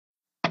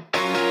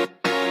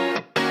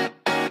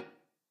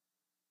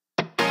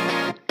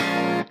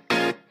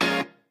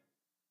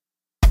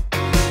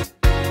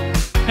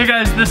Hey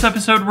guys, this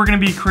episode we're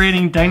going to be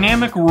creating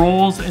dynamic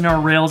roles in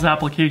our Rails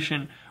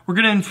application. We're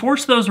going to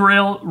enforce those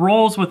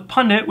roles with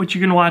Pundit, which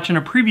you can watch in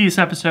a previous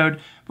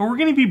episode, but we're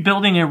going to be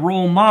building a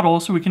role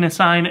model so we can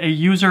assign a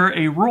user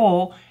a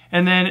role,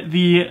 and then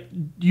the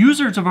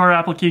users of our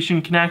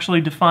application can actually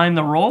define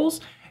the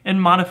roles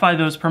and modify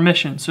those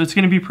permissions. So it's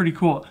going to be pretty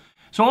cool.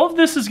 So all of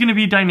this is going to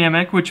be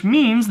dynamic, which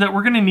means that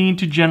we're going to need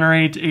to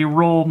generate a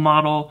role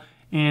model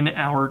in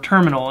our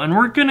terminal. And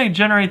we're going to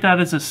generate that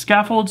as a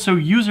scaffold so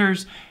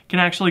users can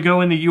actually go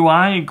in the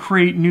UI and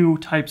create new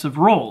types of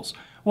roles.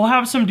 We'll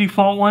have some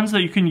default ones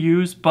that you can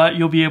use, but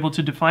you'll be able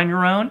to define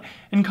your own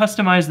and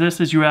customize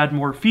this as you add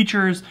more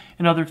features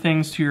and other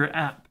things to your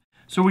app.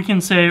 So we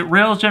can say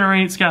Rails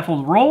generate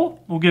scaffold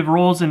role. We'll give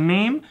roles a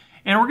name,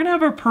 and we're going to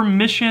have a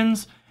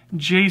permissions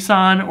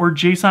JSON or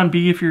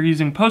JSONB if you're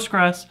using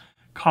Postgres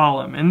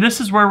column. And this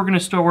is where we're going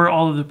to store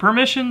all of the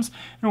permissions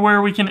and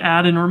where we can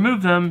add and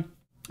remove them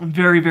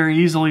very, very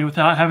easily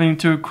without having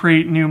to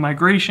create new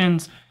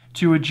migrations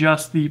to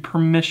adjust the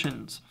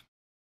permissions.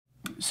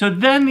 So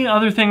then the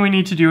other thing we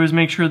need to do is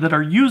make sure that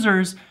our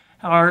users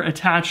are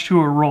attached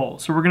to a role.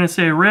 So we're going to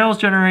say Rails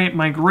generate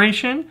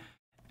migration,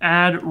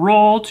 add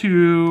role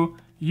to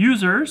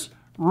users,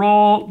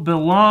 role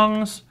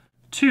belongs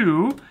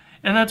to,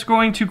 and that's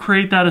going to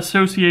create that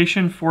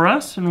association for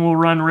us, and we'll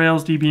run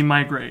Rails DB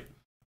migrate.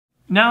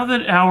 Now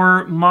that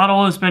our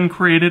model has been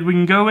created, we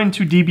can go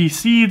into DB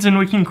seeds and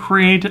we can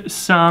create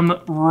some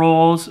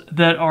roles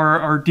that are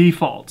our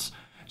defaults.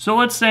 So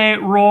let's say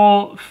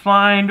role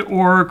find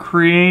or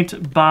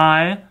create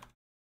by,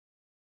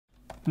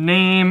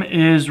 name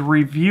is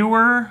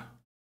reviewer,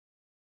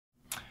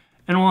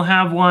 and we'll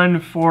have one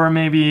for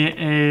maybe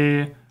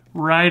a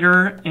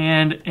writer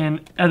and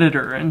an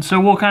editor. And so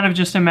we'll kind of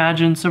just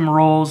imagine some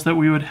roles that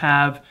we would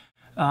have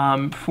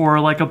for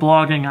like a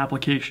blogging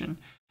application.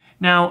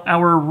 Now,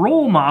 our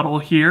role model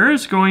here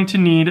is going to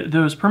need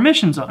those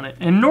permissions on it.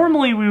 And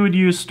normally we would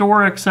use store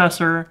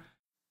accessor